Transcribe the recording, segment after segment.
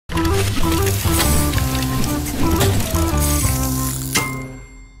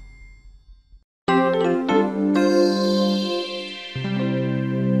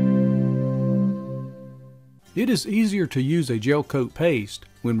It is easier to use a gel coat paste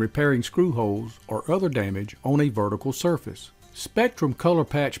when repairing screw holes or other damage on a vertical surface. Spectrum Color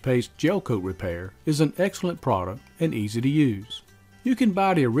Patch Paste Gel Coat Repair is an excellent product and easy to use. You can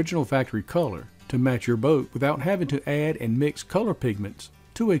buy the original factory color to match your boat without having to add and mix color pigments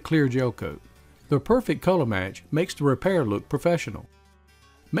to a clear gel coat. The perfect color match makes the repair look professional.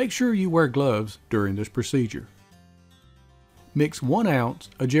 Make sure you wear gloves during this procedure. Mix 1 ounce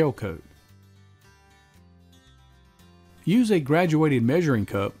of gel coat. Use a graduated measuring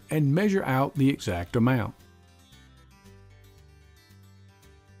cup and measure out the exact amount.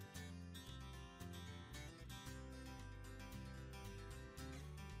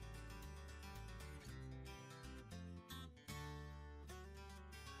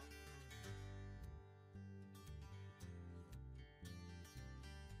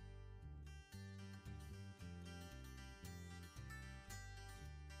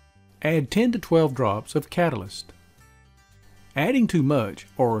 Add 10 to 12 drops of catalyst. Adding too much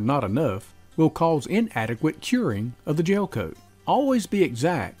or not enough will cause inadequate curing of the gel coat. Always be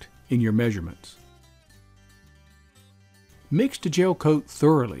exact in your measurements. Mix the gel coat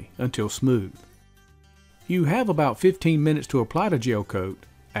thoroughly until smooth. You have about 15 minutes to apply the gel coat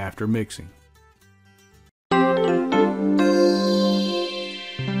after mixing.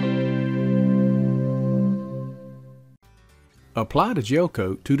 Apply the gel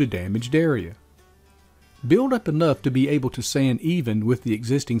coat to the damaged area. Build up enough to be able to sand even with the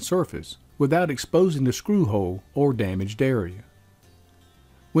existing surface without exposing the screw hole or damaged area.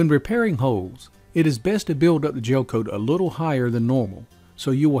 When repairing holes, it is best to build up the gel coat a little higher than normal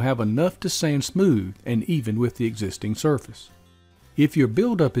so you will have enough to sand smooth and even with the existing surface. If your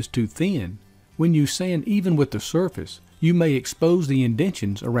buildup is too thin, when you sand even with the surface, you may expose the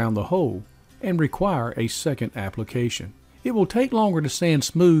indentions around the hole and require a second application. It will take longer to sand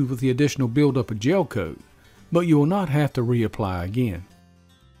smooth with the additional buildup of gel coat, but you will not have to reapply again.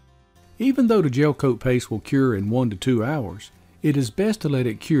 Even though the gel coat paste will cure in 1 to 2 hours, it is best to let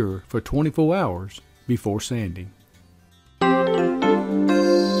it cure for 24 hours before sanding.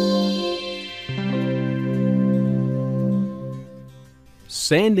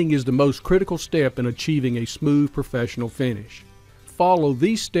 Sanding is the most critical step in achieving a smooth professional finish. Follow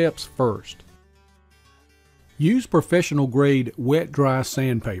these steps first. Use professional grade wet dry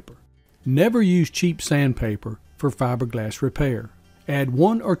sandpaper. Never use cheap sandpaper for fiberglass repair. Add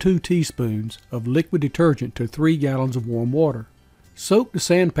 1 or 2 teaspoons of liquid detergent to 3 gallons of warm water. Soak the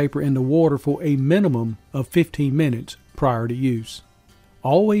sandpaper in the water for a minimum of 15 minutes prior to use.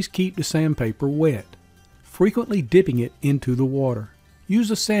 Always keep the sandpaper wet, frequently dipping it into the water.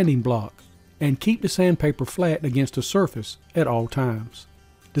 Use a sanding block and keep the sandpaper flat against the surface at all times.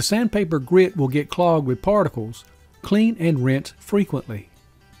 The sandpaper grit will get clogged with particles. Clean and rinse frequently.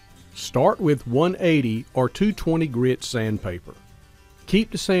 Start with 180 or 220 grit sandpaper.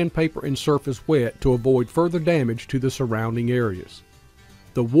 Keep the sandpaper and surface wet to avoid further damage to the surrounding areas.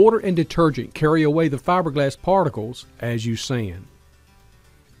 The water and detergent carry away the fiberglass particles as you sand.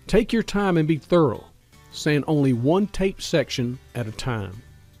 Take your time and be thorough. Sand only one tape section at a time.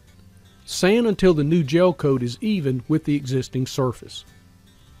 Sand until the new gel coat is even with the existing surface.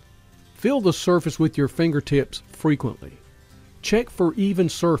 Fill the surface with your fingertips frequently. Check for even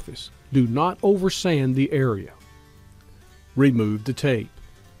surface. Do not oversand the area. Remove the tape.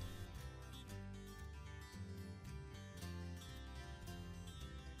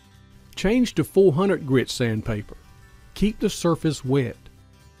 Change to 400 grit sandpaper. Keep the surface wet.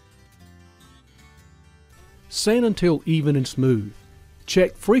 Sand until even and smooth.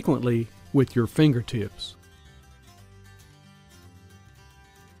 Check frequently with your fingertips.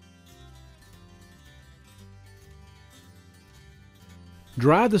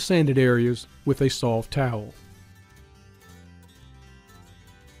 Dry the sanded areas with a soft towel.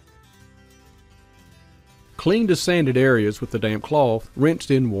 Clean the sanded areas with the damp cloth rinsed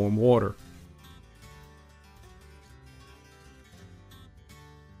in warm water.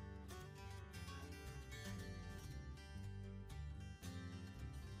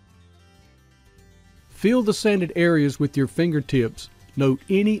 Feel the sanded areas with your fingertips. Note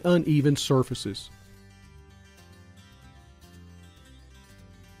any uneven surfaces.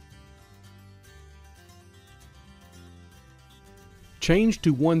 Change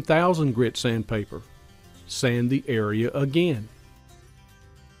to 1000 grit sandpaper. Sand the area again.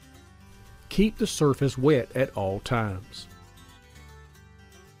 Keep the surface wet at all times.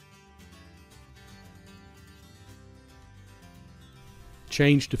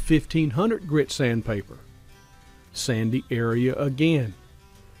 Change to 1500 grit sandpaper. Sand the area again.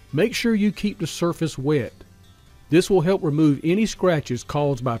 Make sure you keep the surface wet. This will help remove any scratches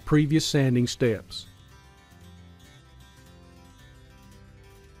caused by previous sanding steps.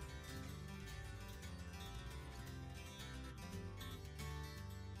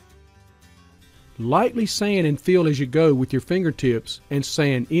 Lightly sand and fill as you go with your fingertips and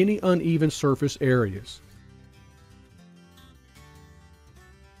sand any uneven surface areas.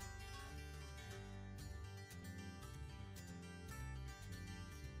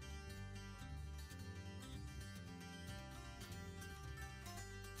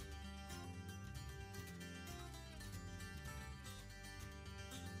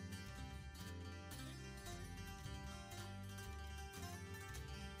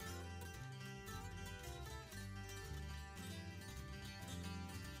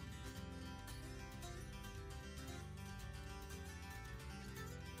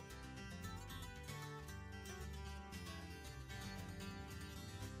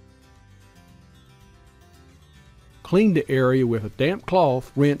 Clean the area with a damp cloth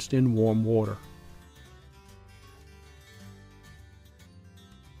rinsed in warm water.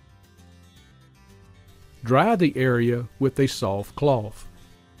 Dry the area with a soft cloth.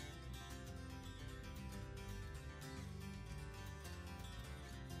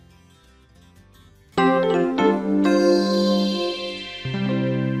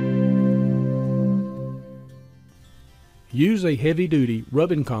 Use a heavy-duty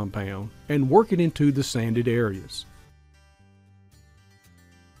rubbing compound and work it into the sanded areas.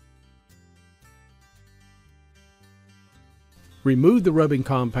 Remove the rubbing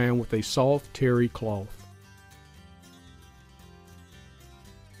compound with a soft terry cloth.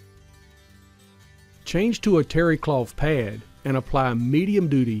 Change to a terry cloth pad and apply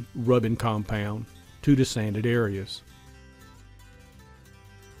medium-duty rubbing compound to the sanded areas.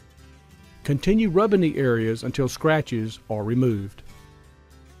 Continue rubbing the areas until scratches are removed.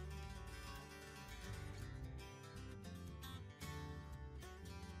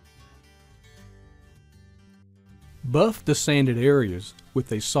 Buff the sanded areas with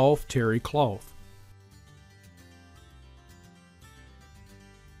a soft terry cloth.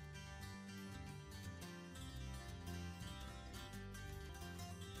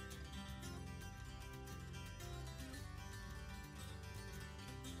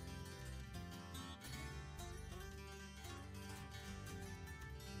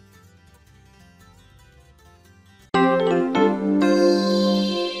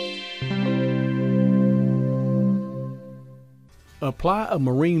 Apply a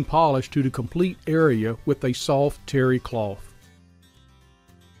marine polish to the complete area with a soft terry cloth.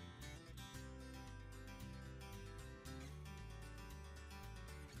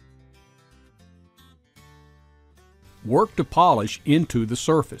 Work the polish into the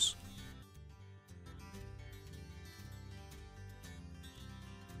surface.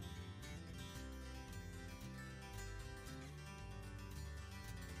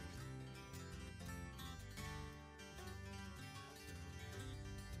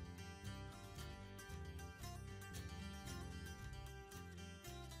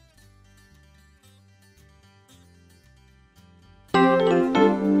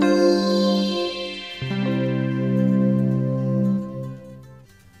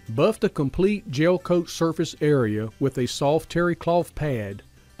 Buff the complete gel coat surface area with a soft terry cloth pad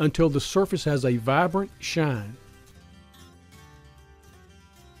until the surface has a vibrant shine.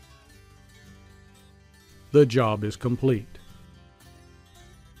 The job is complete.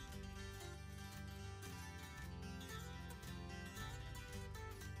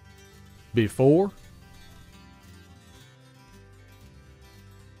 Before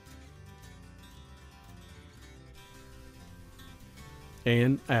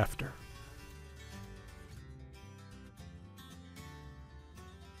and after.